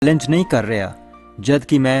Challenge ਨਹੀਂ ਕਰ ਰਿਹਾ, ਜਦ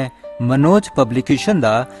ਕਿ ਮੈਂ ਮਨੋਜ ਪਬਲਿਕੇਸ਼ਨ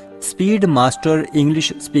ਦਾ speed master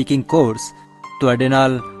English speaking course ਤੁਹਾਡੇ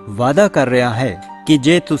ਨਾਲ ਵਾਅਦਾ ਕਰ ਰਿਹਾ ਹੈ ਕਿ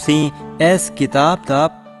ਜੇ ਤੁਸੀਂ ਇਸ ਕਿਤਾਬ ਦਾ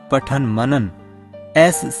ਪਠਨ ਮਨਨ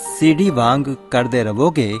ਇਸ CD ਵਾਂਗ ਕਰਦੇ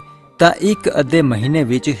ਰਹੋਗੇ ਤਾਂ ਇੱਕ ਅੱਧੇ ਮਹੀਨੇ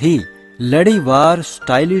ਵਿੱਚ ਹੀ ਲੜੀਵਾਰ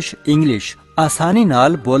ਸਟਾਈਲਿਸ਼ ਇੰਗਲਿਸ਼ ਆਸਾਨੀ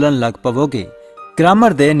ਨਾਲ ਬੋਲਣ ਲੱਗ ਪਵੋਗੇ।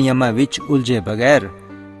 ਗ੍ਰਾਮਰ ਦੇ ਨਿਯਮਾਂ ਵਿੱਚ ਉਲਝੇ ਬਗੈਰ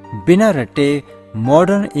ਬਿਨਾਂ ਰੱਟੇ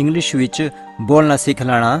ਮਾਡਰਨ ਇੰਗਲਿਸ਼ ਵਿੱਚ ਬੋਲਣਾ ਸਿੱਖ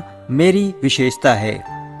ਲੈਣਾ ਮੇਰੀ ਵਿਸ਼ੇਸ਼ਤਾ ਹੈ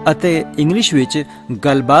ਅਤੇ ਇੰਗਲਿਸ਼ ਵਿੱਚ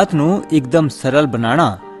ਗੱਲਬਾਤ ਨੂੰ ਇੱਕਦਮ ਸਰਲ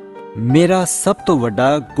ਬਣਾਉਣਾ ਮੇਰਾ ਸਭ ਤੋਂ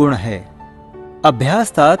ਵੱਡਾ ਗੁਣ ਹੈ।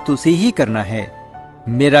 ਅਭਿਆਸ ਤਾਂ ਤੁਸੀਂ ਹੀ ਕਰਨਾ ਹੈ।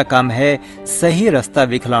 ਮੇਰਾ ਕੰਮ ਹੈ ਸਹੀ ਰਸਤਾ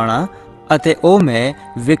ਵਿਖਲਾਉਣਾ ਅਤੇ ਉਹ ਮੈਂ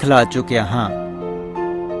ਵਿਖਲਾ ਚੁੱਕਿਆ ਹਾਂ।